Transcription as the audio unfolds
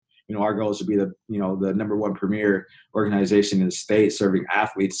our goal is to be the number one premier organization in the state serving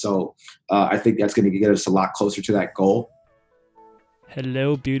athletes. So I think that's going to get us a lot closer to that goal.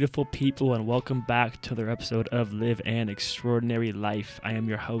 Hello, beautiful people, and welcome back to another episode of Live an Extraordinary Life. I am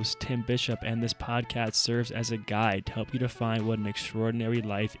your host, Tim Bishop, and this podcast serves as a guide to help you define what an extraordinary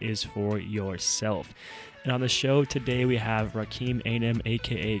life is for yourself. And on the show today, we have Rakim Anim,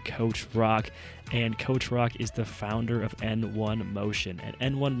 aka Coach Rak, and Coach Rak is the founder of N1 Motion. And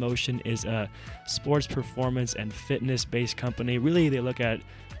N1 Motion is a sports performance and fitness-based company. Really, they look at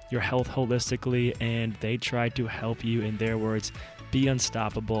your health holistically, and they try to help you, in their words, be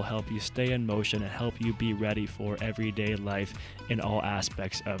unstoppable, help you stay in motion, and help you be ready for everyday life in all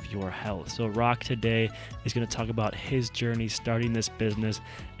aspects of your health. So Rak today is going to talk about his journey starting this business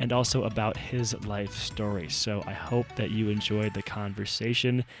and also about his life story. So I hope that you enjoyed the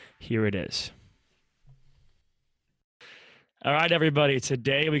conversation. Here it is. All right, everybody.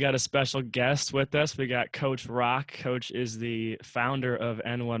 Today we got a special guest with us. We got Coach Rak. Coach is the founder of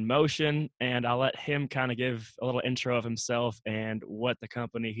N1 Motion, and I'll let him kind of give a little intro of himself and what the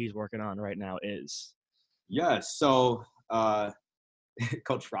company he's working on right now is. Yeah, so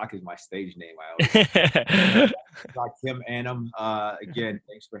Coach Rak is my stage name. I always Rakim Anim. Again,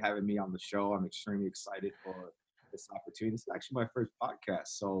 thanks for having me on the show. I'm extremely excited for this opportunity. It's actually my first podcast,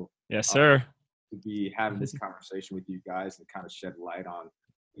 so yes, sir. To be having this conversation with you guys and kind of shed light on,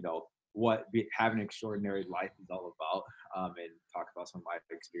 what having an extraordinary life is all about, and talk about some of my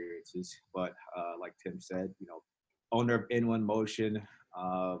experiences. But like Tim said, owner of N1 Motion.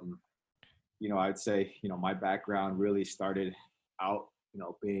 I'd say, my background really started out,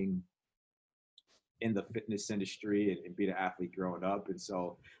 being in the fitness industry and being an athlete growing up. And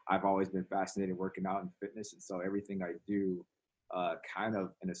so I've always been fascinated working out in fitness. And so everything I do kind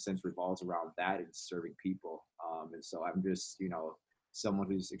of, in a sense, revolves around that and serving people. And so I'm just, someone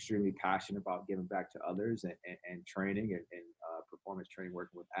who's extremely passionate about giving back to others and training and performance training,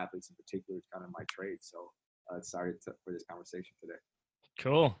 working with athletes in particular is kind of my trade. So excited for this conversation today.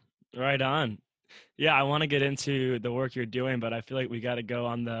 Cool. Right on. Yeah, I want to get into the work you're doing, but I feel like we got to go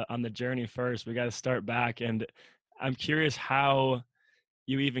on the journey first. We got to start back, and I'm curious how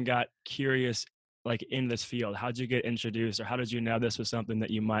you even got curious, like, in this field. How'd you get introduced, or how did you know this was something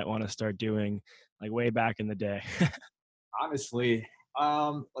that you might want to start doing, like, way back in the day? Honestly,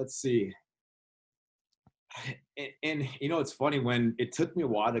 let's see. And it's funny, when it took me a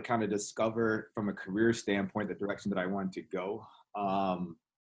while to kind of discover from a career standpoint the direction that I wanted to go.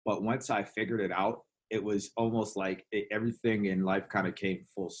 But once I figured it out, it was almost like everything in life kind of came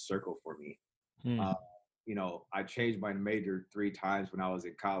full circle for me. I changed my major 3 times when I was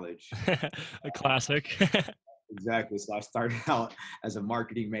in college. A classic. Exactly. So I started out as a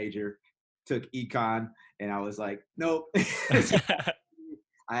marketing major, took econ, and I was like, nope.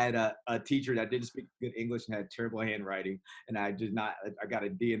 I had a teacher that didn't speak good English and had terrible handwriting, and I got a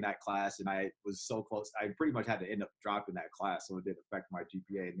D in that class, and I was so close. I pretty much had to end up dropping that class, so it did affect my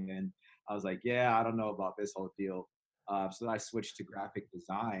GPA. And then I was like, yeah, I don't know about this whole deal. So I switched to graphic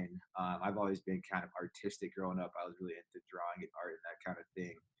design. I've always been kind of artistic growing up. I was really into drawing and art and that kind of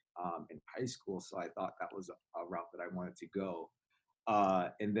thing in high school, so I thought that was a route that I wanted to go.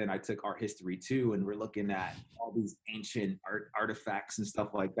 And then I took art history too, and we're looking at all these ancient artifacts and stuff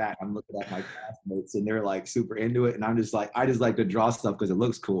like that. I'm looking at my classmates, and they're like super into it, and I'm just like, I just like to draw stuff because it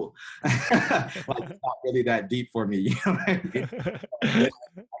looks cool. Like, it's not really that deep for me. You know what I mean? I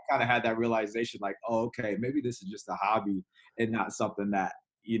kind of had that realization, like, oh, okay, maybe this is just a hobby and not something that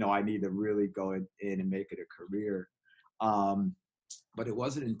I need to really go in and make it a career. But it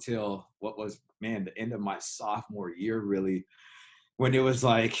wasn't until the end of my sophomore year, really, when it was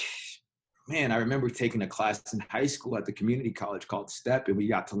like, I remember taking a class in high school at the community college called STEP, and we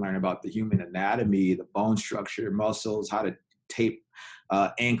got to learn about the human anatomy, the bone structure, muscles, how to tape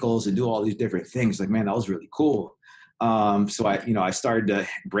ankles and do all these different things. Like, man, that was really cool. So I started to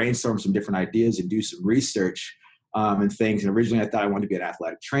brainstorm some different ideas and do some research and things. And originally I thought I wanted to be an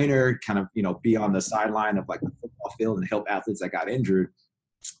athletic trainer, kind of, be on the sideline of like the football field and help athletes that got injured.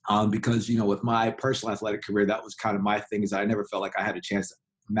 Because, with my personal athletic career, that was kind of my thing, is I never felt like I had a chance to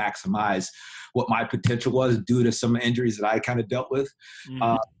maximize what my potential was due to some injuries that I kind of dealt with. So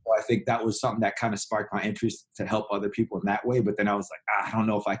I think that was something that kind of sparked my interest to help other people in that way. But then I was like, I don't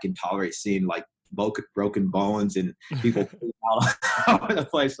know if I can tolerate seeing like broken bones and people all over the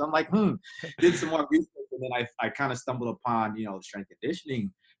place. So I'm like, did some more research. And then I kind of stumbled upon, the strength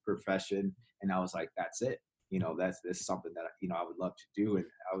conditioning profession. And I was like, that's it. That's something that, I would love to do. And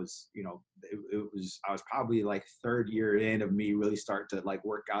I was, I was probably like 3rd year in of me really start to like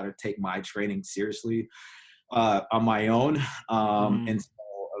work out and take my training seriously on my own. And so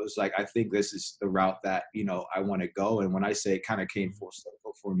was like, I think this is the route that, I want to go. And when I say it kind of came full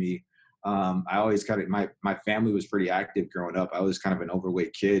circle for me, I always kind of, my family was pretty active growing up. I was kind of an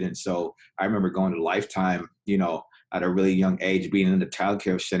overweight kid. And so I remember going to Lifetime, at a really young age, being in the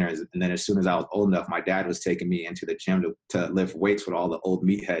childcare centers. And then as soon as I was old enough, my dad was taking me into the gym to lift weights with all the old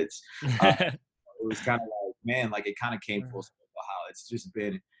meatheads. It was kind of like, man, like it kind of came full circle how it's just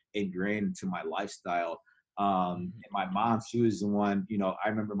been ingrained into my lifestyle. And my mom, she was the one, I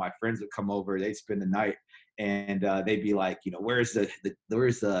remember my friends would come over, they'd spend the night and they'd be like, where's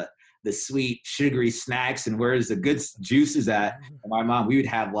the sweet sugary snacks and where's the good juices at? And my mom, we would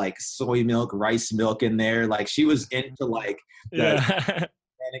have like soy milk, rice milk in there. Like she was into like the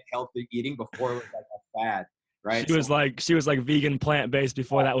organic healthy eating before it was like a fad, right? She was like vegan plant-based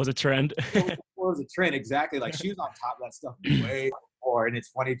before that was a trend. Before it was a trend, exactly. Like she was on top of that stuff way before, and it's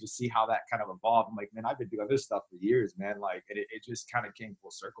funny to see how that kind of evolved. I'm like, man, I've been doing this stuff for years, man. Like it just kind of came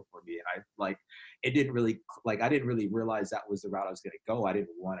full circle for me, and I didn't really realize that was the route I was going to go. I didn't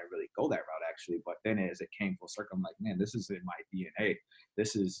want to really go that route actually, but then as it came full circle, I'm like, man, this is in my DNA.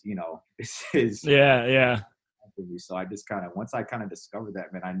 This is yeah. So I just once I discovered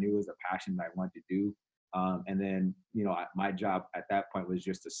that, man, I knew it was a passion that I wanted to do. And then, my job at that point was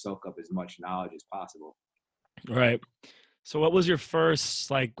just to soak up as much knowledge as possible. Right. So what was your first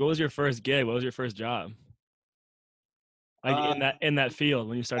gig? What was your first job? Like in that field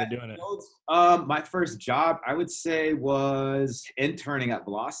when you started doing it? My first job, I would say, was interning at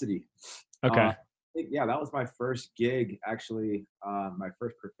Velocity. Okay. Yeah, that was my first gig, actually, my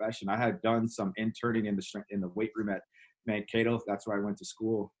first profession. I had done some interning in the weight room at Mankato. That's where I went to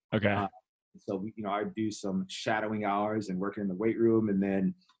school. Okay. So, I'd do some shadowing hours and working in the weight room. And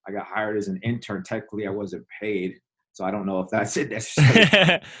then I got hired as an intern. Technically, I wasn't paid. So I don't know if that's it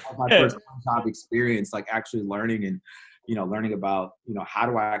necessarily. My first job experience, like actually learning and, learning about, how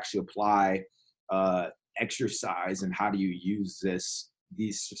do I actually apply exercise and how do you use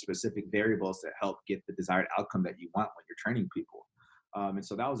these specific variables that help get the desired outcome that you want when you're training people. And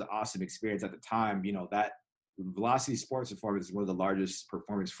so that was an awesome experience at the time. That Velocity Sports Performance is one of the largest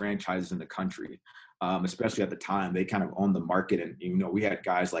performance franchises in the country, especially at the time. They kind of owned the market. And, we had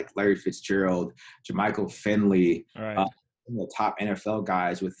guys like Larry Fitzgerald, Jermichael Finley, right. The top NFL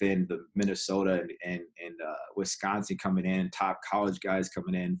guys within the Minnesota and Wisconsin coming in, top college guys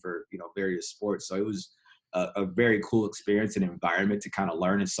coming in for, various sports. So it was a very cool experience and environment to kind of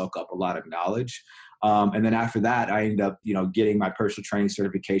learn and soak up a lot of knowledge. And then after that, I ended up, getting my personal training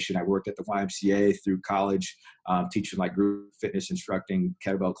certification. I worked at the YMCA through college, teaching like group fitness, instructing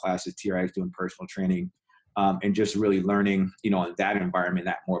kettlebell classes, TRX, doing personal training, and just really learning, in that environment,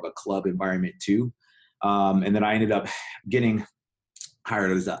 that more of a club environment too. And then I ended up getting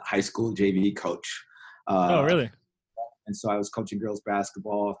hired as a high school JV coach. Oh, really? And so I was coaching girls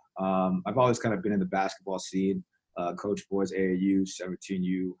basketball. I've always kind of been in the basketball scene, coach boys AAU,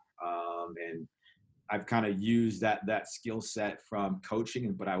 17U, and I've kind of used that skill set from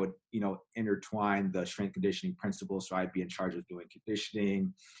coaching, but I would, intertwine the strength conditioning principles. So I'd be in charge of doing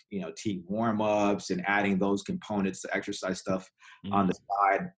conditioning, team warm-ups and adding those components to exercise stuff on the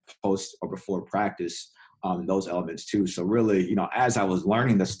side, post or before practice, those elements too. So really, as I was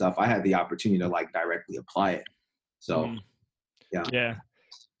learning this stuff, I had the opportunity to like directly apply it. So, yeah. Yeah.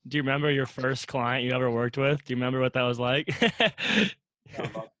 Do you remember your first client you ever worked with? Do you remember what that was like?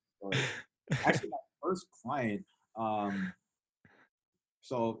 Actually, my first client,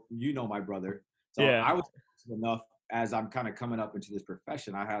 so my brother. So yeah. I was enough as I'm kind of coming up into this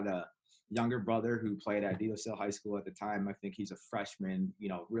profession. I had a younger brother who played at Dale High School at the time. I think he's a freshman,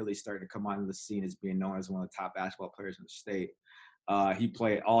 really starting to come onto the scene as being known as one of the top basketball players in the state. He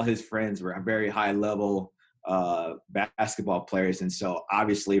played, all his friends were very high level basketball players. And so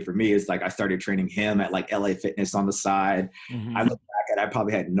obviously for me, it's like I started training him at like LA Fitness on the side. I look back at, I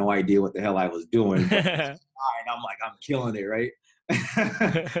probably had no idea what the hell I was doing. But I'm like, I'm killing it, right?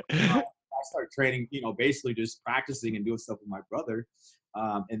 I started training, basically just practicing and doing stuff with my brother,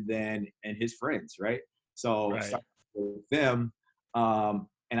 and his friends, right? So I started with them,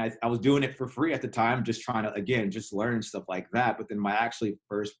 and I was doing it for free at the time, just trying to, again, just learn stuff like that. But then my actually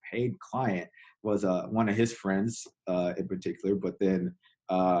first paid client was one of his friends in particular. But then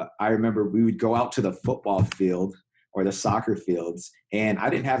I remember we would go out to the football field or the soccer fields, and I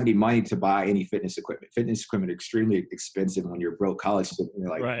didn't have any money to buy any fitness equipment. Fitness equipment extremely expensive when you're broke college student. You're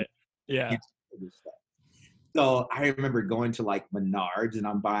like, right, yeah. So I remember going to like Menards, and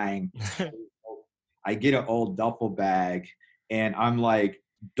I'm buying. I get an old duffel bag, and I'm like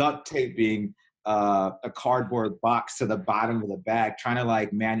duct taping a cardboard box to the bottom of the bag, trying to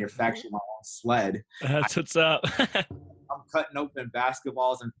like manufacture my own sled. That's what's up. I'm cutting open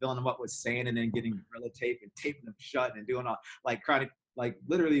basketballs and filling them up with sand and then getting Gorilla Tape and taping them shut and doing all like trying to like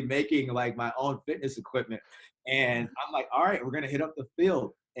literally making like my own fitness equipment. And I'm like, all right, we're gonna hit up the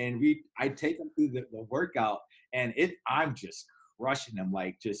field. And I take them through the workout, and I'm just crushing him,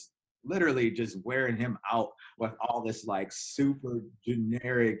 like just literally just wearing him out with all this like super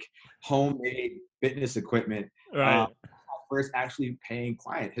generic homemade fitness equipment. Right. First actually paying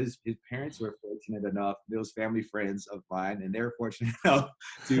client. His parents were fortunate enough, those family friends of mine, and they're fortunate enough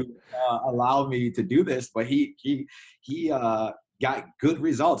to allow me to do this. But he got good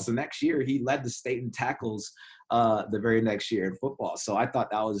results. The next year, he led the state in tackles the very next year in football. So I thought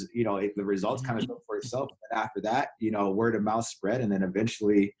that was, the results kind of spoke for itself. And after that, word of mouth spread, and then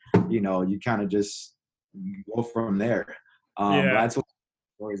eventually, you kind of just go from there. But Yeah. that's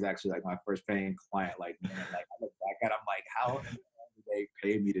what is actually like my first paying client. Like, man, like I look back at, I'm like, how in the hell did they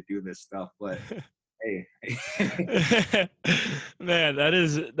pay me to do this stuff? But hey, Man,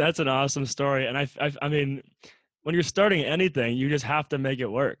 that's an awesome story. And I mean, when you're starting anything, you just have to make it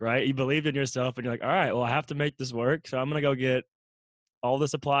work, right? You believed in yourself and you're like, all right, well, I have to make this work. So I'm going to go get all the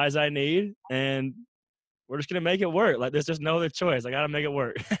supplies I need and we're just going to make it work. Like there's just no other choice. I got to make it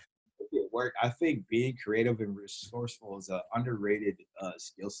work. it work. I think being creative and resourceful is an underrated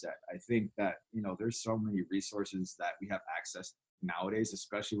skill set. I think that there's so many resources that we have access nowadays,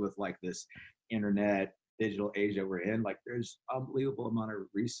 especially with like this internet digital age that we're in. Like there's unbelievable amount of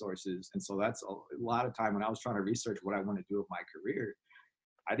resources, and so that's a lot of time when I was trying to research what I want to do with my career.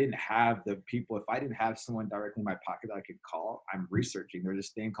 I didn't have the people. If I didn't have someone directly in my pocket that I could call, I'm researching. There's this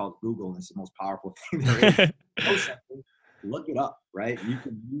thing called Google, and it's the most powerful thing there is. Know something, look it up, right?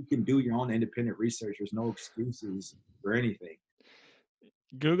 You can do your own independent research. There's no excuses for anything.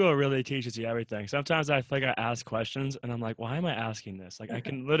 Google really teaches you everything. Sometimes I feel like I ask questions and I'm like, why am I asking this? Like I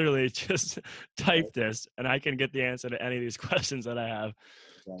can literally just type this and I can get the answer to any of these questions that I have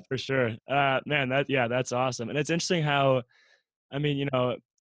for sure. Man, that's awesome. And it's interesting how, I mean,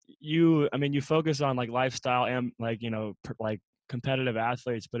 you focus on like lifestyle and like, like competitive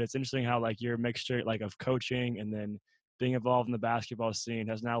athletes, but it's interesting how like your mixture like of coaching and then being involved in the basketball scene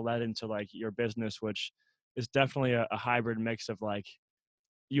has now led into like your business, which is definitely a hybrid mix of like,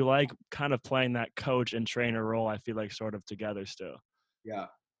 you like kind of playing that coach and trainer role, I feel like sort of together still. Yeah,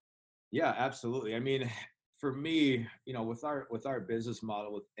 yeah, absolutely. I mean, for me, with our business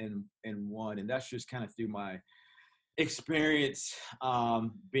model in one, and that's just kind of through my experience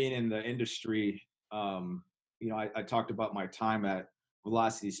being in the industry. I talked about my time at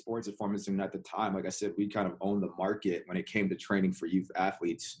Velocity Sports Performance, and at the time, like I said, we kind of owned the market when it came to training for youth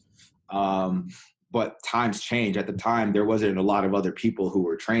athletes. But times change. At the time, there wasn't a lot of other people who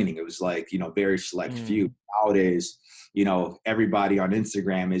were training. It was like, very select few. Nowadays, everybody on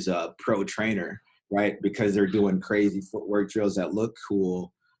Instagram is a pro trainer, right? Because they're doing crazy footwork drills that look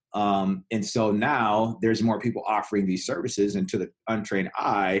cool. And so now there's more people offering these services, and to the untrained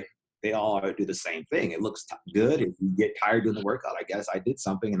eye, they all do the same thing. It looks good. If you get tired doing the workout, I guess I did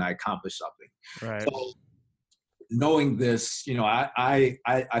something and I accomplished something. Right. So knowing this, I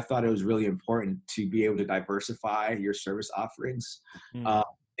thought it was really important to be able to diversify your service offerings.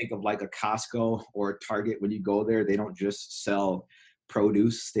 Think of like a Costco or a Target. When you go there, they don't just sell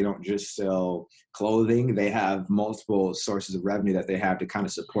produce. They don't just sell clothing. They have multiple sources of revenue that they have to kind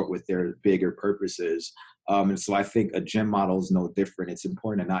of support with their bigger purposes. And so I think a gym model is no different. It's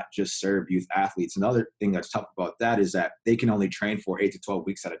important to not just serve youth athletes. Another thing that's tough about that is that they can only train for 8 to 12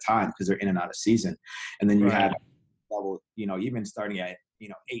 weeks at a time because they're in and out of season. And then you have level, even starting at,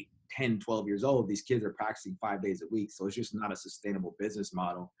 8, 10, 12 years old, these kids are practicing 5 days a week. So it's just not a sustainable business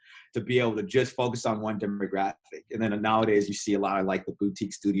model to be able to just focus on one demographic. And then nowadays you see a lot of like the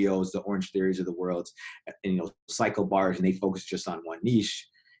boutique studios, the Orange Theories of the world, and, cycle bars, and they focus just on one niche.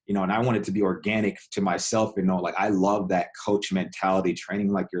 And I want it to be organic to myself and like, I love that coach mentality, training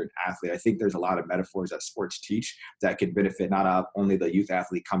like you're an athlete. I think there's a lot of metaphors that sports teach that can benefit not only the youth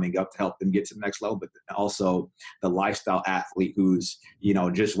athlete coming up to help them get to the next level, but also the lifestyle athlete who's,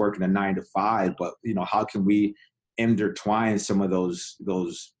 just working a 9 to 5. But, how can we intertwine some of those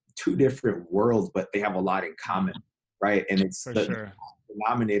two different worlds, but they have a lot in common, right? And it's For the sure.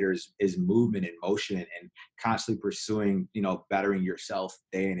 denominator is movement and motion and constantly pursuing, bettering yourself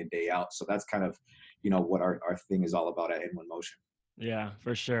day in and day out. So that's kind of, what our thing is all about at In1 Motion. Yeah,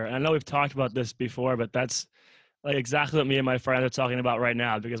 for sure. And I know we've talked about this before, but that's like exactly what me and my friends are talking about right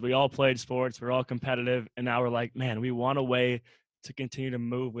now, because we all played sports, we're all competitive, and now we're like, man, we want a way to continue to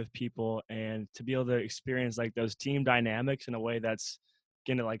move with people and to be able to experience like those team dynamics in a way that's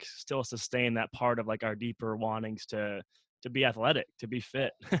going to like still sustain that part of like our deeper wantings to be athletic, to be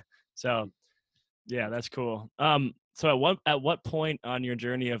fit. So Yeah, that's cool. So at what point on your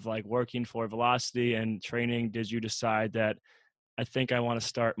journey of like working for Velocity and training did you decide that I think I want to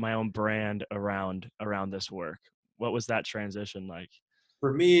start my own brand around this work? What was that transition like?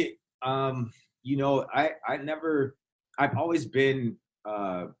 For me, I've always been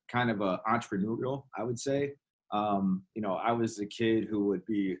kind of a entrepreneurial, I would say. I was a kid who would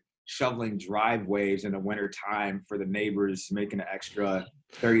be shoveling driveways in the winter time for the neighbors, making an extra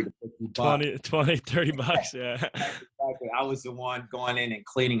 30 to 50 bucks. 20, 20, 30 bucks. Yeah. Exactly. I was the one going in and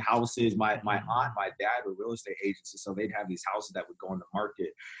cleaning houses. My aunt, my dad were real estate agents, so they'd have these houses that would go on the market,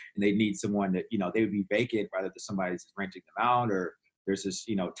 and they'd need someone that they would be vacant, rather than somebody's renting them out, or there's this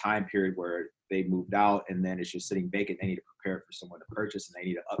time period where they moved out and then it's just sitting vacant. They need to prepare it for someone to purchase, and they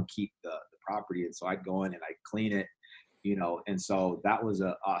need to upkeep the property. And so I'd go in and I'd clean it, and so that was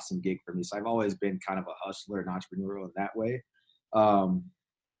an awesome gig for me. So I've always been kind of a hustler and entrepreneurial in that way. Um,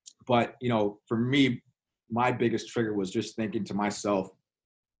 but for me, my biggest trigger was just thinking to myself,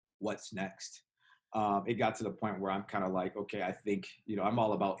 what's next? It got to the point where I'm kind of like, okay, I think, I'm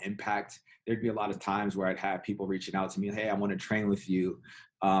all about impact. There'd be a lot of times where I'd have people reaching out to me, hey, I want to train with you.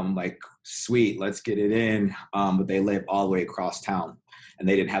 Like, sweet, let's get it in. But they live all the way across town and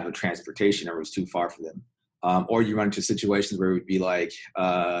they didn't have a transportation, or it was too far for them. Or you run into situations where it would be like,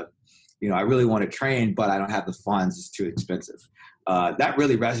 I really want to train, but I don't have the funds. It's too expensive. That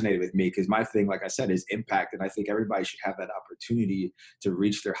really resonated with me because my thing, like I said, is impact. And I think everybody should have that opportunity to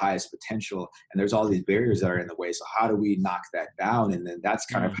reach their highest potential. And there's all these barriers that are in the way. So how do we knock that down? And then that's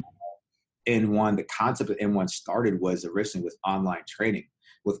kind of how the concept of N1 started, was originally with online training.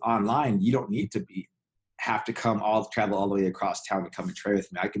 With online, you don't need to have to travel all the way across town to come and train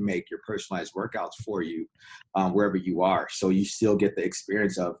with me. I can make your personalized workouts for you wherever you are. So you still get the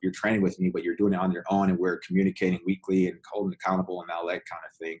experience of you're training with me, but you're doing it on your own, and we're communicating weekly and holding accountable and all that kind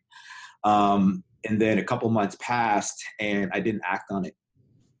of thing. And then a couple months passed and I didn't act on it.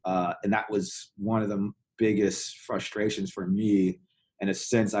 And that was one of the biggest frustrations for me. In a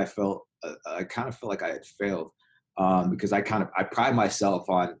sense, I kind of felt like I had failed. Because I pride myself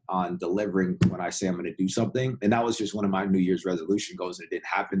on delivering when I say I'm going to do something. And that was just one of my New Year's resolution goals, and it didn't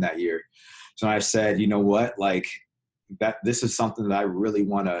happen that year. So I said, you know what, like this is something that I really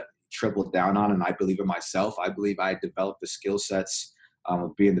want to triple down on. And I believe in myself. I believe I developed the skill sets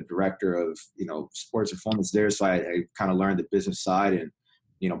of being the director of, sports performance there. So I kind of learned the business side and,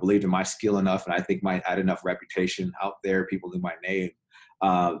 believed in my skill enough. And I think I had enough reputation out there. People knew my name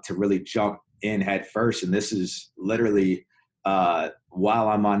to really jump in head first. And this is literally while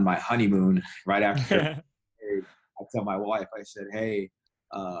I'm on my honeymoon, right after I tell my wife, I said, hey,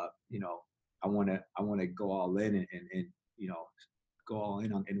 I want to go all in and go all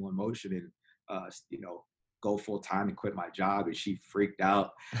in on N1 Motion and go full time and quit my job. And she freaked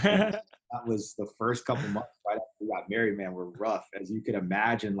out. And that was the first couple months right after we got married, man, were rough. As you could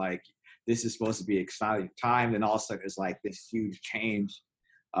imagine, like this is supposed to be an exciting time. And all of a sudden it's like this huge change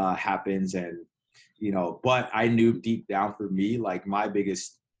happens. And, but I knew deep down for me, like my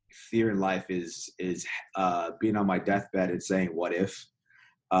biggest fear in life is being on my deathbed and saying, what if?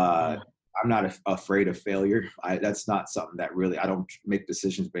 I'm not afraid of failure. That's not something that really, I don't make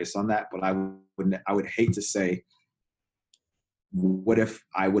decisions based on that, but I would hate to say, what if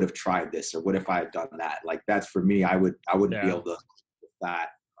I would have tried this, or what if I had done that? Like that's for me, I wouldn't be able to put that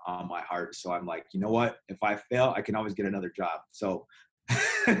on my heart. So I'm like, you know what? If I fail, I can always get another job. So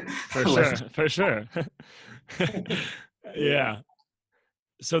for sure. Yeah.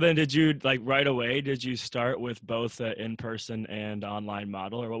 So then did you right away, did you start with both the in-person and online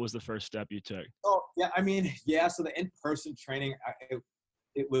model, or what was the first step you took? Oh yeah. So the in-person training,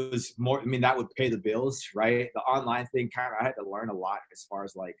 it was more, that would pay the bills, right? The online thing, I had to learn a lot as far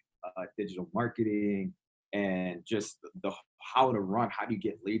as digital marketing and just how do you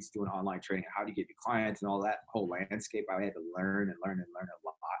get leads doing online training, how do you get your clients and all that whole landscape. I had to learn a lot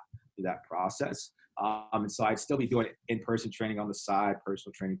through that process. And so I'd still be doing in-person training on the side,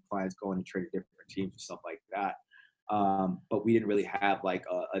 personal training clients, going and training different teams and stuff like that. But we didn't really have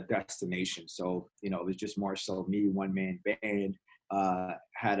a destination. So, it was just more so me, one man band,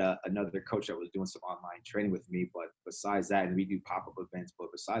 had another coach that was doing some online training with me. But besides that, and we do pop-up events, but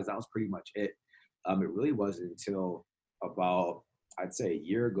besides that was pretty much it. It really wasn't until about, I'd say, a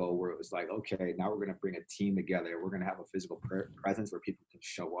year ago where it was like, okay, now we're going to bring a team together. We're going to have a physical presence where people can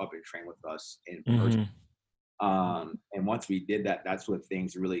show up and train with us in person. And once we did that, that's when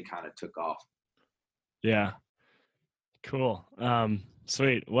things really kind of took off. Yeah. Cool.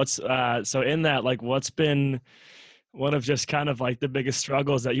 Sweet. What's so in that, what's been one of just kind of like the biggest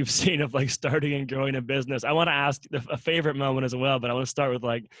struggles that you've seen of like starting and growing a business. I want to ask a favorite moment as well, but I want to start with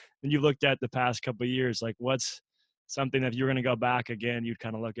like, when you looked at the past couple of years, like what's something that if you were going to go back again, you'd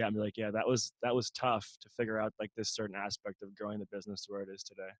kind of look at and be like, yeah, that was tough to figure out like this certain aspect of growing the business to where it is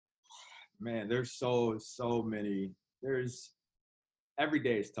today. Man, there's so many. There's every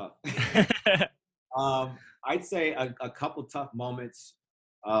day is tough. I'd say a couple tough moments.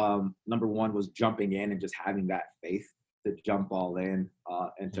 Number one was jumping in and just having that faith to jump all in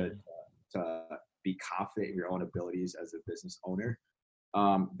and to be confident in your own abilities as a business owner.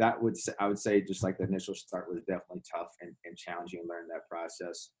 I would say just like the initial start was definitely tough and challenging. Learning that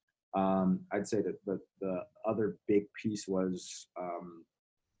process. I'd say that the other big piece was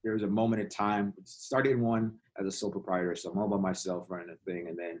there was a moment in time. Started one as a sole proprietor, so I'm all by myself running a thing,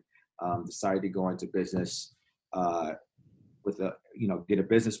 and then decided to go into business with get a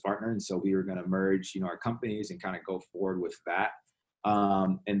business partner. And so we were going to merge, our companies and kind of go forward with that.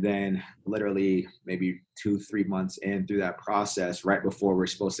 And then literally maybe 2-3 months in through that process, right before we're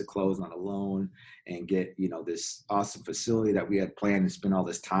supposed to close on a loan and get, this awesome facility that we had planned to spend all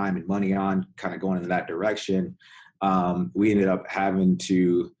this time and money on, kind of going in that direction. We ended up having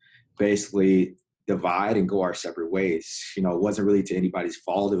to basically divide and go our separate ways. It wasn't really to anybody's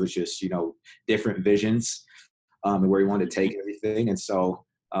fault. It was just, different visions and where you want to take everything. And so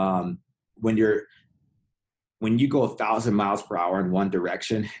when you go 1,000 miles per hour in one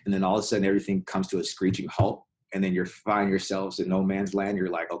direction, and then all of a sudden everything comes to a screeching halt, and then you find yourselves in no man's land, you're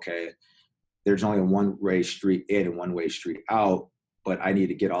like, okay, there's only a one-way street in and one-way street out, but I need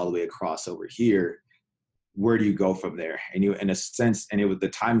to get all the way across over here. Where do you go from there? And you, in a sense, and it was the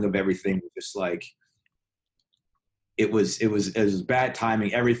timing of everything was just like, it was bad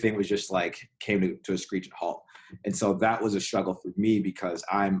timing. Everything was just like came to a screeching halt. And so that was a struggle for me because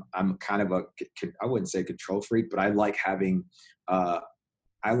I'm kind of I wouldn't say control freak, but I like having, I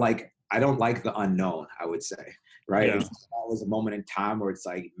don't like the unknown, I would say, right? Yeah. That was a moment in time where it's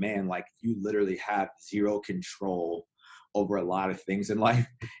like, man, like you literally have zero control over a lot of things in life.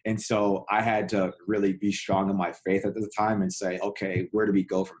 And so I had to really be strong in my faith at the time and say, okay, where do we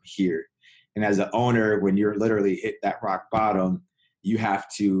go from here? And as an owner, when you're literally hit that rock bottom, you have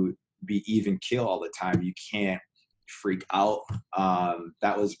to be even keel all the time. You can't freak out.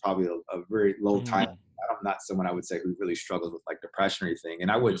 That was probably a very low time. I'm not someone I would say who really struggles with like depression or anything. And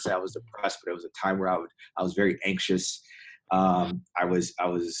I wouldn't say I was depressed, but it was a time where I was very anxious. I was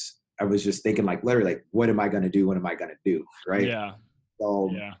just thinking like literally like, what am I going to do? What am I going to do? Right. Yeah. So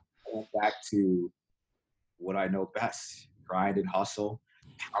Yeah. I went back to what I know best, grind and hustle,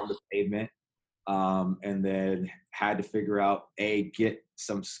 pound the pavement. And then had to figure out get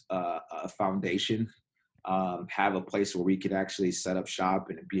some a foundation, have a place where we could actually set up shop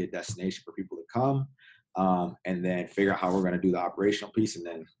and be a destination for people to come, and then figure out how we're going to do the operational piece, and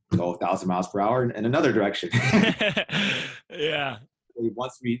then go 1,000 miles per hour in another direction. Yeah. And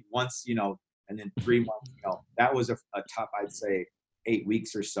then 3 months, that was a tough, I'd say 8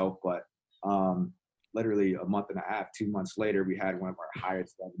 weeks or so, but literally a month and a half, 2 months later, we had one of our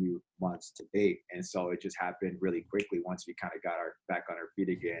highest revenue months to date. And so it just happened really quickly once we kind of got back on our feet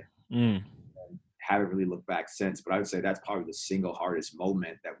again. And haven't really looked back since, but I would say that's probably the single hardest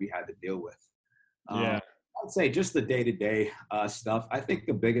moment that we had to deal with. Yeah. I'd say just the day-to-day stuff. I think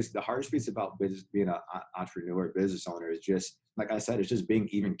the hardest piece about business, being an entrepreneur, business owner, is just, like I said, it's just being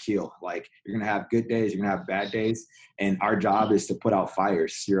even keel. Like you're going to have good days, you're going to have bad days. And our job is to put out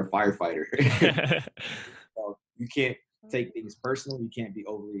fires. You're a firefighter. So you can't take things personal. You can't be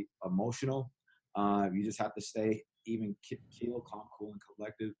overly emotional. You just have to stay even keel, calm, cool, and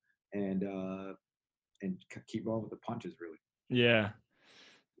collective, and keep rolling with the punches, really. Yeah.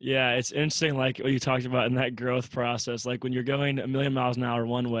 Yeah, it's interesting, like what you talked about in that growth process, like when you're going 1,000,000 miles an hour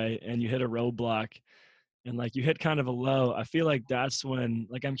one way and you hit a roadblock and like you hit kind of a low. I feel like that's when,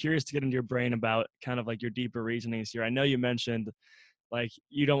 like, I'm curious to get into your brain about kind of like your deeper reasonings here. I know you mentioned like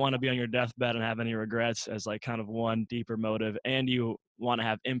you don't want to be on your deathbed and have any regrets as like kind of one deeper motive, and you want to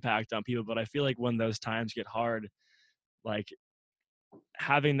have impact on people. But I feel like when those times get hard, like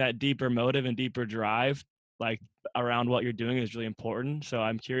having that deeper motive and deeper drive like around what you're doing is really important. So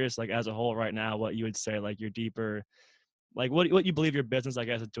I'm curious, like as a whole right now, what you would say like your deeper, like what you believe your business, I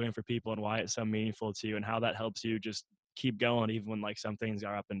guess, is doing for people and why it's so meaningful to you and how that helps you just keep going even when like some things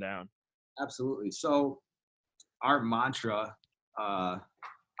are up and down. Absolutely. So our mantra, I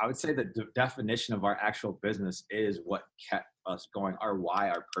would say that the definition of our actual business is what kept us going. Our why,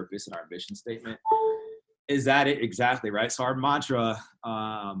 our purpose, and our mission statement. Is that it? Exactly, right? So our mantra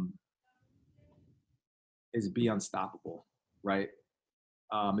is be unstoppable, right?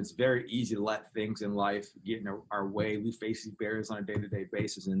 It's very easy to let things in life get in our way. We face these barriers on a day-to-day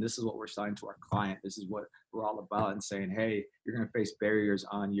basis, and this is what we're selling to our client. This is what we're all about, and saying, hey, you're going to face barriers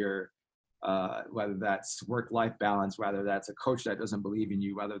on your whether that's work-life balance, whether that's a coach that doesn't believe in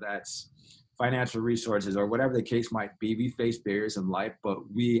you, whether that's financial resources, or whatever the case might be. We face barriers in life,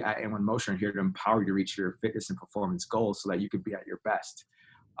 but we at M1 Motion are here to empower you to reach your fitness and performance goals so that you could be at your best.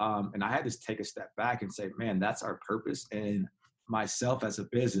 And I had to take a step back and say, man, that's our purpose. And myself as a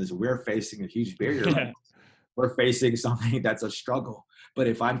business, we're facing a huge barrier. Yeah. We're facing something that's a struggle. But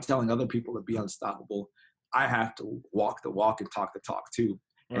if I'm telling other people to be unstoppable, I have to walk the walk and talk the talk too.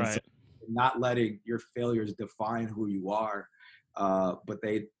 And so Right. not letting your failures define who you are, but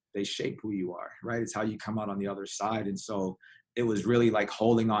they shape who you are, right? It's how you come out on the other side. And so it was really like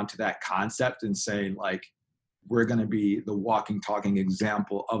holding on to that concept and saying, like, we're going to be the walking, talking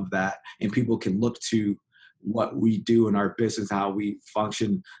example of that. And people can look to what we do in our business, how we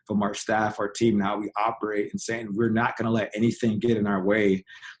function from our staff, our team, and how we operate, and saying we're not going to let anything get in our way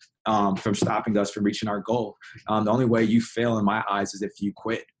from stopping us from reaching our goal. The only way you fail in my eyes is if you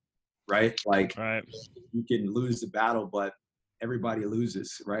quit, right? Like, Right. you can lose the battle, but everybody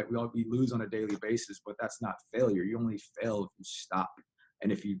loses, right? We lose on a daily basis, but that's not failure. You only fail if you stop.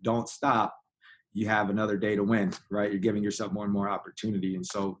 And if you don't stop, you have another day to win, right? You're giving yourself more and more opportunity. And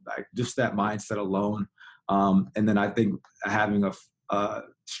so like, just that mindset alone. And then I think having a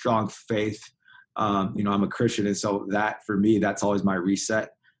strong faith, I'm a Christian. And so that for me, that's always my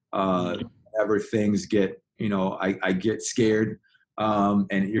reset. Whenever things get, I get scared.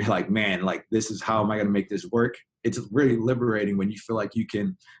 And you're like, man, like, this is how am I going to make this work? It's really liberating when you feel like you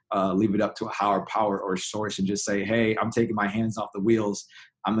can leave it up to a higher power or source and just say, hey, I'm taking my hands off the wheels.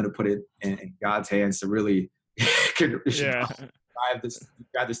 I'm going to put it in God's hands to really Yeah.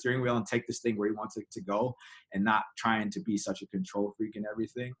 grab the steering wheel and take this thing where he wants it to go, and not trying to be such a control freak and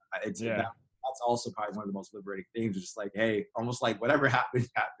everything. That's also probably one of the most liberating things. Just like, hey, almost like whatever happens,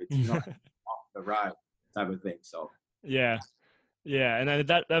 happens, off the ride type of thing. So Yeah. Yeah. And then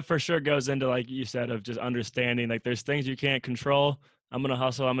that for sure goes into, like you said, of just understanding, like, there's things you can't control. I'm going to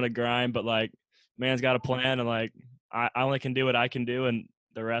hustle, I'm going to grind, but like, man's got a plan, and like, I only can do what I can do, and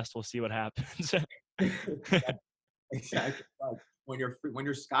the rest we'll see what happens. exactly. Like, when you're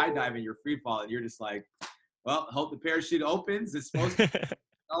skydiving, you're free falling. You're just like, well, hope the parachute opens. It's supposed to.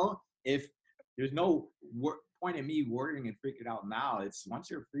 If there's no point in me worrying and freaking out now, it's once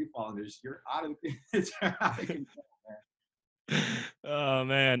you're free falling, you're out of it's out of control, man. Oh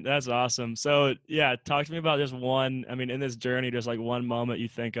man, that's awesome. So yeah, talk to me about just one, I mean, in this journey, just like one moment you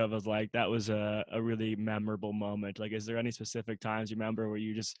think of as like, that was a really memorable moment. Like, is there any specific times you remember where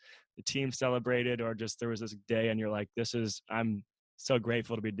the team celebrated, or just there was this day and you're like, I'm so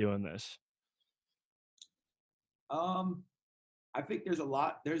grateful to be doing this? I think there's a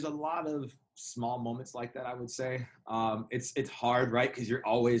lot of small moments like that, I would say. It's hard, right? Because you're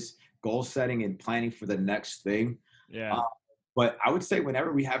always goal setting and planning for the next thing. Yeah. Uh, but I would say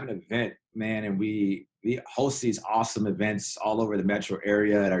whenever we have an event, man, and we host these awesome events all over the metro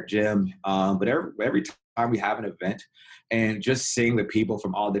area at our gym. But every time we have an event, and just seeing the people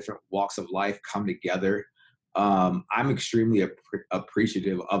from all different walks of life come together, I'm extremely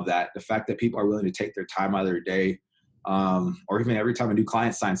appreciative of that. The fact that people are willing to take their time out of their day, or even every time a new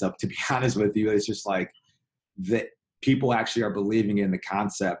client signs up, to be honest with you, it's just like that people actually are believing in the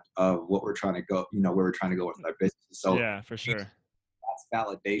concept of what we're trying to go, where we're trying to go with our business. So Yeah, for sure. that's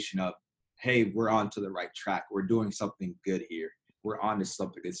validation of, hey, we're on to the right track. We're doing something good here. We're on to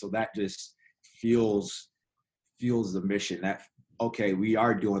something good. So that just fuels the mission that, okay, we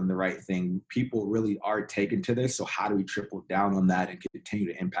are doing the right thing. People really are taken to this. So how do we triple down on that and continue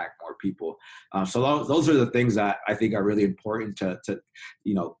to impact more people? So those are the things that I think are really important to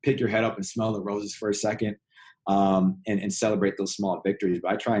pick your head up and smell the roses for a second, and celebrate those small victories.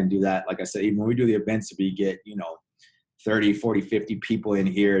 But I try and do that. Like I said, even when we do the events, we get, 30, 40, 50 people in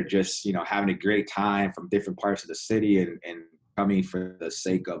here, just, having a great time from different parts of the city, and coming for the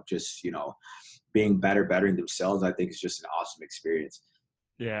sake of just, bettering themselves. I think it's just an awesome experience.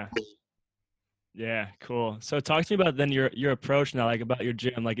 Yeah. Yeah, cool. So talk to me about then your approach now, like about your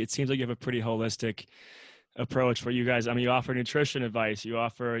gym. Like, it seems like you have a pretty holistic approach for you guys. I mean, you offer nutrition advice, you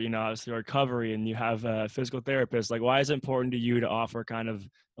offer, obviously recovery, and you have a physical therapist. Like, why is it important to you to offer kind of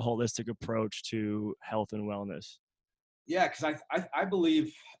a holistic approach to health and wellness? Yeah, because I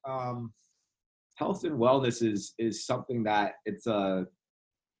believe health and wellness is something that it's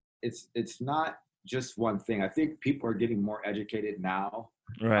not just one thing. I think people are getting more educated now.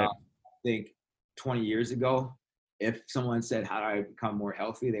 Right. I think 20 years ago, if someone said, how do I become more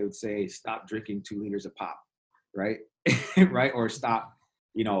healthy? They would say, stop drinking 2 liters of pop, right? Right. Or stop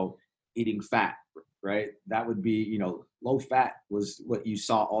eating fat, right? That would be, low fat was what you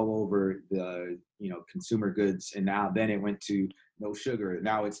saw all over the, consumer goods. And now then it went to no sugar.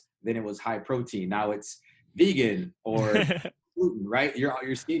 Then it was high protein. Now it's vegan or gluten, right?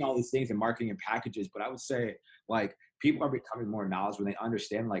 You're seeing all these things in marketing and packages, but I would say like people are becoming more knowledgeable when they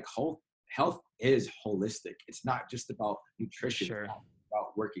understand like whole health is holistic. It's not just about nutrition, Sure. it's not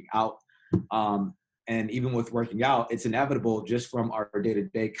about working out. And even with working out, it's inevitable just from our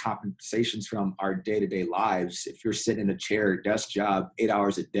day-to-day compensations from our day-to-day lives. If you're sitting in a chair, desk job, 8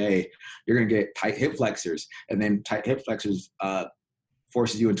 hours a day, you're going to get tight hip flexors. And then tight hip flexors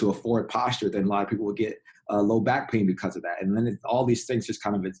forces you into a forward posture. Then a lot of people will get low back pain because of that. And then all these things just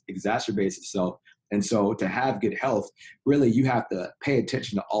kind of exacerbates itself. And so to have good health, really, you have to pay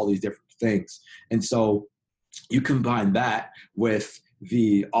attention to all these different things. And so you combine that with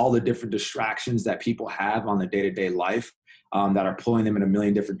all the different distractions that people have on the day-to-day life that are pulling them in a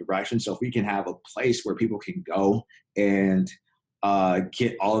million different directions. So if we can have a place where people can go and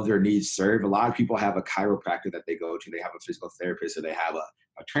get all of their needs served. A lot of people have a chiropractor that they go to. They have a physical therapist, or they have a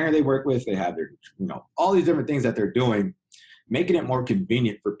trainer they work with. They have their, all these different things that they're doing, making it more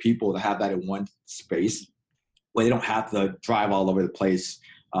convenient for people to have that in one space where they don't have to drive all over the place.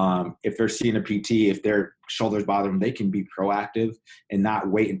 If they're seeing a PT, if their shoulders bother them, they can be proactive and not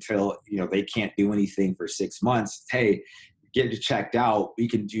wait until, they can't do anything for 6 months. Hey, get it checked out. We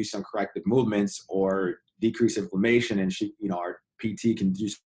can do some corrective movements or decrease inflammation, and our PT can do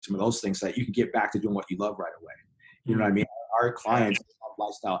some of those things so that you can get back to doing what you love right away. You know what I mean? Our clients are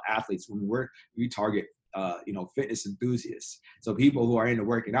lifestyle athletes. When we target, fitness enthusiasts. So people who are into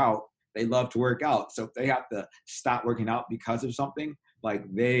working out, they love to work out. So if they have to stop working out because of something, like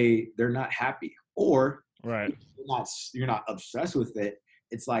they're not happy, or Right. you're not obsessed with it.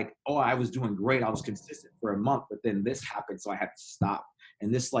 It's like, oh, I was doing great. I was consistent for a month, but then this happened, so I had to stop.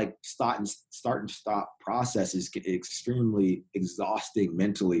 And this like start and stop process is extremely exhausting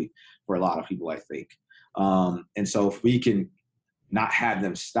mentally for a lot of people, I think. And so if we can not have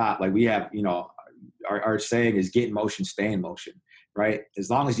them stop, like we have, our saying is get in motion, stay in motion, right? As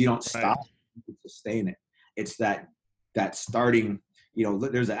long as you don't stop, you can sustain it. It's that starting,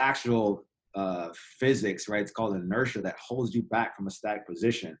 there's an actual physics, right? It's called inertia that holds you back from a static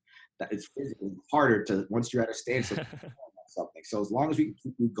position. That it's physically harder to, once you're at a standstill, something. So as long as we can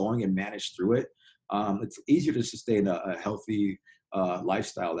keep you going and manage through it, it's easier to sustain a healthy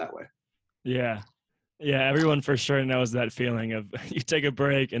lifestyle that way. Yeah. Yeah. Everyone for sure knows that feeling of you take a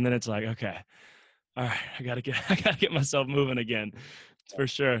break and then it's like, okay, all right, I gotta get myself moving again. For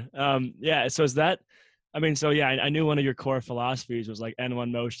sure. Yeah. So is that, I knew one of your core philosophies was like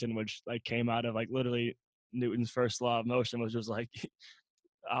N1 motion, which like came out of like literally Newton's first law of motion, was just like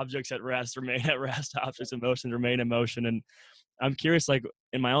objects at rest remain at rest, objects in motion remain in motion. And I'm curious, like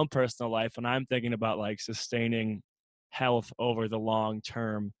in my own personal life, when I'm thinking about like sustaining health over the long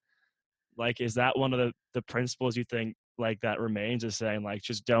term, like, is that one of the principles you think like that remains, is saying like,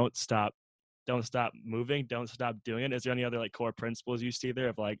 just don't stop moving, don't stop doing it? Is there any other like core principles you see there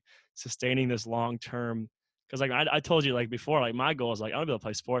of like sustaining this long term? Because like I told you like before, like my goal is like I want to be able to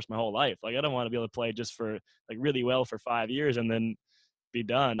play sports my whole life. Like I don't want to be able to play just for like really well for 5 years and then be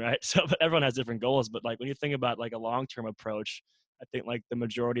done, right? So but everyone has different goals, but like when you think about like a long term approach, I think like the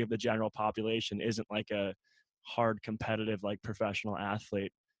majority of the general population isn't like a hard competitive like professional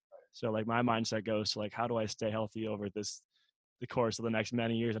athlete. So like my mindset goes to like, how do I stay healthy over the course of the next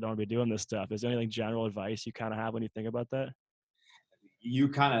many years? I don't want to be doing this stuff. Is there anything general advice you kind of have when you think about that? You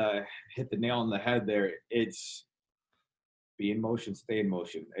kind of hit the nail on the head there. It's be in motion, stay in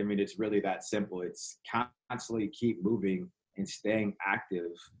motion. I mean, it's really that simple. It's constantly keep moving and staying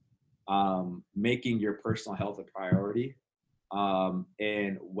active, making your personal health a priority.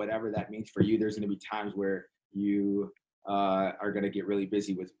 And whatever that means for you, there's going to be times where you are going to get really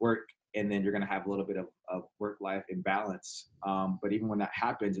busy with work, and then you're going to have a little bit of work-life imbalance. But even when that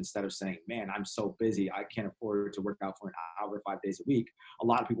happens, instead of saying, man, I'm so busy, I can't afford to work out for an hour, 5 days a week, a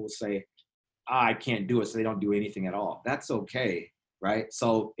lot of people will say, I can't do it, so they don't do anything at all. That's okay, right?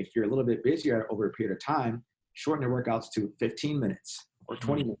 So if you're a little bit busier over a period of time, shorten your workouts to 15 minutes or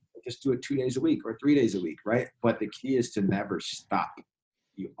 20 minutes. Just do it 2 days a week or 3 days a week, right? But the key is to never stop.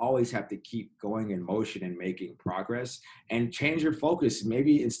 You always have to keep going in motion and making progress, and change your focus.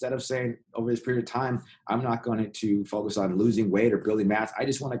 Maybe instead of saying over this period of time, I'm not going to focus on losing weight or building mass. I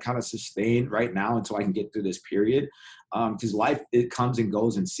just want to kind of sustain right now until I can get through this period. Because life, it comes and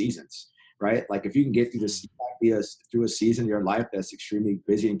goes in seasons, right? Like if you can get through a season of your life that's extremely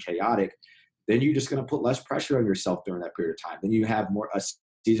busy and chaotic, then you're just going to put less pressure on yourself during that period of time. Then you have more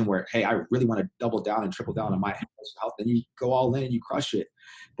season where, hey, I really want to double down and triple down on my health, then you go all in and you crush it.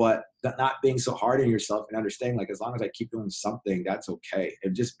 But not being so hard on yourself and understanding, like, as long as I keep doing something, that's okay.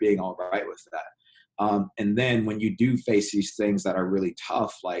 And just being all right with that. And then when you do face these things that are really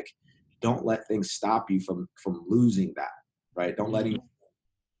tough, like, don't let things stop you from losing that, right? Don't let anything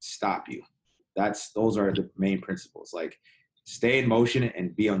stop you. Those are the main principles. Like, stay in motion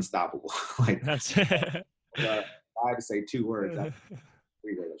and be unstoppable. Like, That's I had to say 2 words.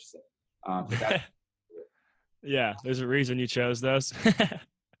 3 words, I should say. But that's yeah, there's a reason you chose those.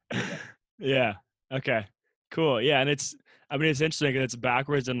 Yeah. Okay. Cool. Yeah, and it's interesting 'cause it's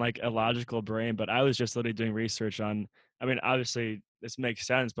backwards in like a logical brain, but I was just literally doing research on, obviously this makes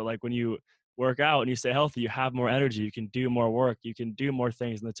sense, but like when you work out and you stay healthy, you have more energy, you can do more work, you can do more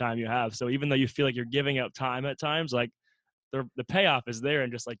things in the time you have. So even though you feel like you're giving up time at times, like the payoff is there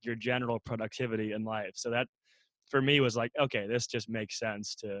in just like your general productivity in life. So that for me was like, okay, this just makes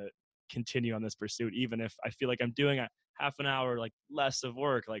sense to continue on this pursuit, even if I feel like I'm doing a half an hour like less of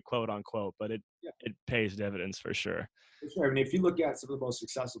work, like quote unquote, but it pays dividends for sure. For sure. I mean, if you look at some of the most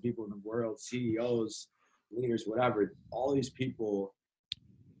successful people in the world, CEOs, leaders, whatever, all these people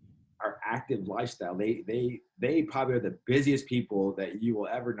are active lifestyle. They probably are the busiest people that you will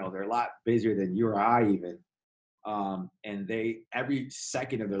ever know. They're a lot busier than you or I even. And every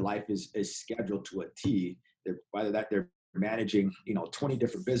second of their life is scheduled to a T. Whether they're managing, 20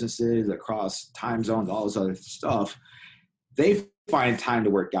 different businesses across time zones, all this other stuff, they find time to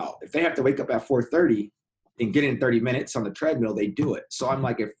work out. If they have to wake up at 4:30 and get in 30 minutes on the treadmill, they do it. So I'm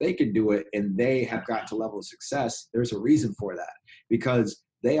like, if they can do it and they have gotten to a level of success, there's a reason for that, because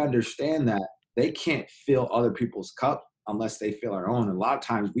they understand that they can't fill other people's cup unless they fill our own. And a lot of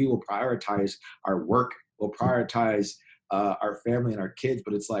times we will prioritize our work, we'll prioritize our family and our kids,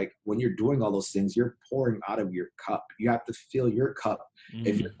 but it's like when you're doing all those things, you're pouring out of your cup. You have to fill your cup.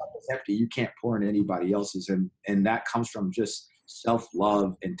 If your cup is empty, you can't pour into anybody else's, and that comes from just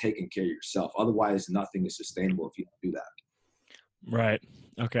self-love and taking care of yourself. Otherwise, nothing is sustainable if you don't do that. Right.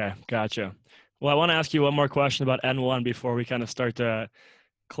 Okay. Gotcha. Well, I want to ask you one more question about N1 before we kind of start to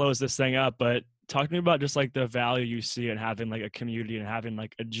close this thing up, but talk to me about just like the value you see in having like a community and having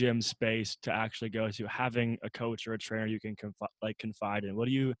like a gym space to actually go to, having a coach or a trainer you can confide in. What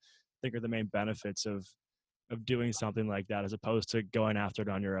do you think are the main benefits of doing something like that as opposed to going after it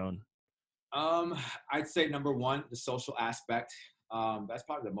on your own? I'd say number one, the social aspect. That's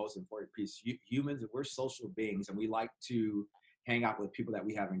probably the most important piece. Humans, we're social beings, and we like to hang out with people that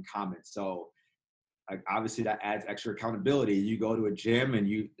we have in common. So, like, obviously that adds extra accountability. You go to a gym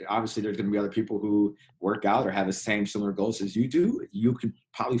and obviously there's going to be other people who work out or have the same similar goals as you do. You could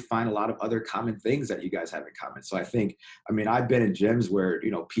probably find a lot of other common things that you guys have in common. So I've been in gyms where,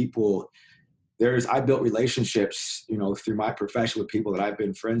 I built relationships, through my profession with people that I've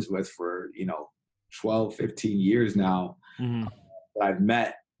been friends with for, 12, 15 years now, that I've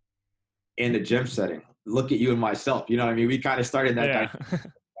met in the gym setting. Look at you and myself, we kind of started that.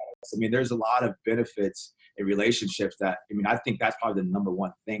 Yeah. There's a lot of benefits in relationships that, I think that's probably the number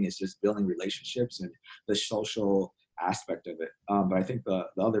one thing, is just building relationships and the social aspect of it. But I think the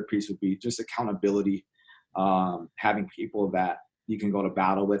other piece would be just accountability, having people that you can go to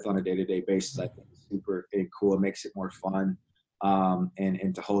battle with on a day-to-day basis. I think is super cool. It makes it more fun,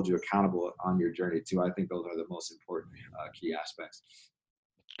 and to hold you accountable on your journey too. I think those are the most important key aspects.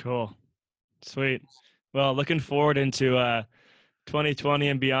 Cool. Sweet. Well, looking forward into 2020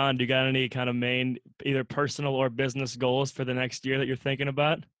 and beyond. Do you got any kind of main either personal or business goals for the next year that you're thinking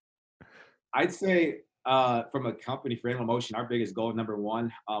about? I'd say from a company for Animal Motion, our biggest goal, number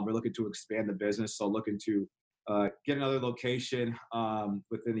one, we're looking to expand the business. So looking to get another location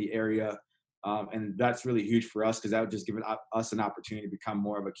within the area. And that's really huge for us, because that would just give us an opportunity to become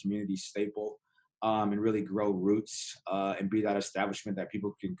more of a community staple, and really grow roots, and be that establishment that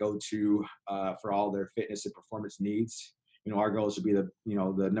people can go to for all their fitness and performance needs. Our goal is to be the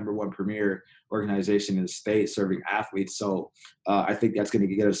number one premier organization in the state serving athletes. So I think that's going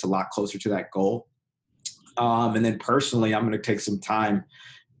to get us a lot closer to that goal. And then personally, I'm going to take some time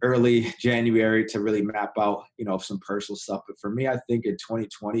early January to really map out, some personal stuff. But for me, I think in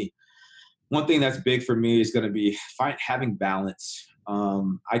 2020, one thing that's big for me is going to be having balance.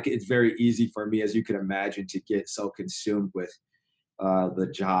 It's very easy for me, as you can imagine, to get so consumed with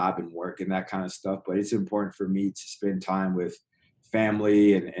the job and work and that kind of stuff. But it's important for me to spend time with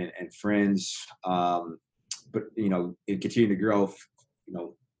family and friends, but, and continue to grow,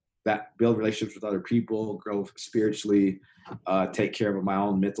 that build relationships with other people, grow spiritually, take care of my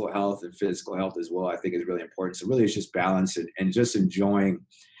own mental health and physical health as well, I think is really important. So really it's just balance and just enjoying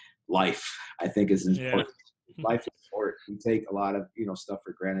life, I think is important. Life is short. We take a lot of, stuff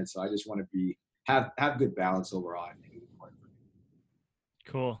for granted. So I just want to have good balance overall. I think is important for me.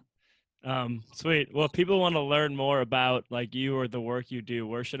 Cool. Sweet. Well, if people want to learn more about like you or the work you do,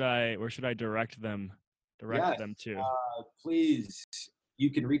 where should I direct them Yes, to? please. You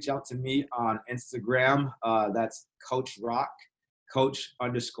can reach out to me on Instagram. That's Coach Rak,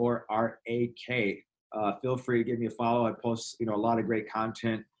 Coach_RAK. Feel free to give me a follow. I post, a lot of great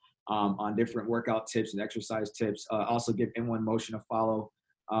content on different workout tips and exercise tips. Also give In1 Motion a follow.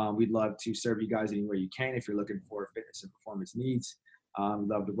 We'd love to serve you guys anywhere you can if you're looking for fitness and performance needs. We'd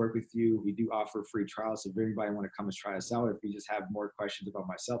love to work with you. We do offer free trials. So if anybody want to come and try us out, or if you just have more questions about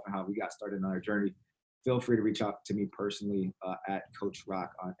myself and how we got started on our journey, feel free to reach out to me personally at Coach Rak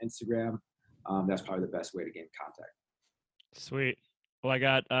on Instagram. That's probably the best way to get in contact. Sweet. Well, I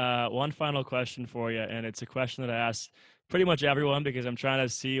got one final question for you, and it's a question that I ask pretty much everyone because I'm trying to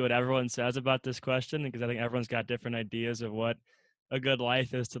see what everyone says about this question because I think everyone's got different ideas of what a good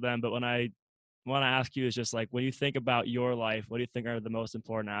life is to them. But when I want to ask you is just like, when you think about your life, what do you think are the most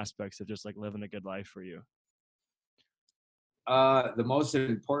important aspects of just like living a good life for you? The most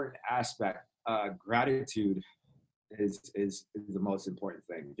important aspect, gratitude is the most important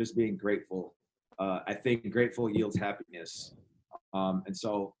thing. Just being grateful. I think grateful yields happiness. And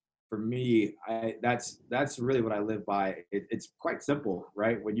so for me, that's really what I live by. It's quite simple,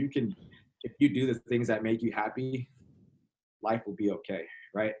 right? If you do the things that make you happy, life will be okay,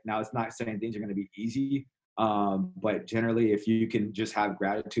 right? Now, it's not saying things are going to be easy, but generally, if you can just have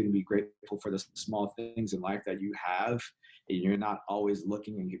gratitude and be grateful for the small things in life that you have, and you're not always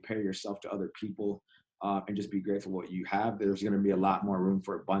looking and compare yourself to other people, and just be grateful for what you have, there's going to be a lot more room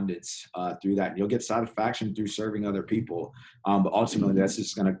for abundance through that. And you'll get satisfaction through serving other people. But ultimately, that's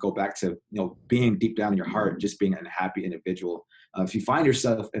just going to go back to being deep down in your heart, just being a happy individual. If you find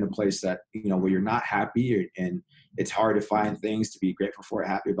yourself in a place that where you're not happy and it's hard to find things to be grateful for,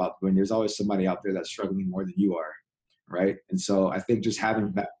 happy about, when there's always somebody out there that's struggling more than you are, right? And so I think just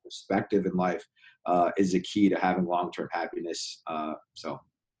having that perspective in life is the key to having long-term happiness.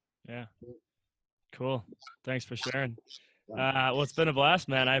 Yeah. Cool. Thanks for sharing. Well, it's been a blast,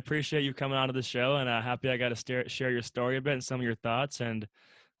 man. I appreciate you coming onto the show, and happy I got to share your story a bit and some of your thoughts, and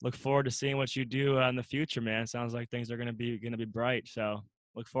look forward to seeing what you do in the future, man. Sounds like things are gonna be bright. So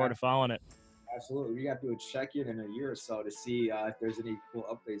look forward to following it. Absolutely. We got to do a check-in in a year or so to see if there's any cool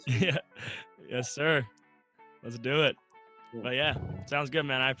updates for you. Yeah. Yes, sir. Let's do it. Cool. But yeah, sounds good,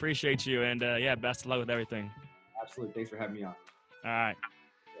 man. I appreciate you, and yeah, best of luck with everything. Absolutely. Thanks for having me on. All right.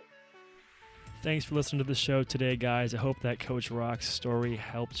 Thanks for listening to the show today, guys. I hope that Coach Rak's story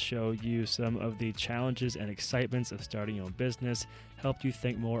helped show you some of the challenges and excitements of starting your own business, helped you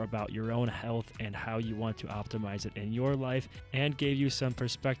think more about your own health and how you want to optimize it in your life, and gave you some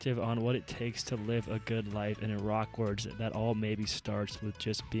perspective on what it takes to live a good life. And in Rak words, that all maybe starts with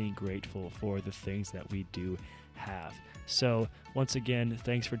just being grateful for the things that we do have. So once again,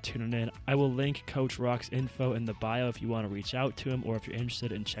 thanks for tuning in. I will link Coach Rak's info in the bio if you want to reach out to him or if you're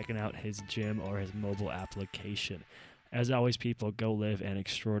interested in checking out his gym or his mobile application. As always, people, go live an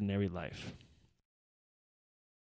extraordinary life.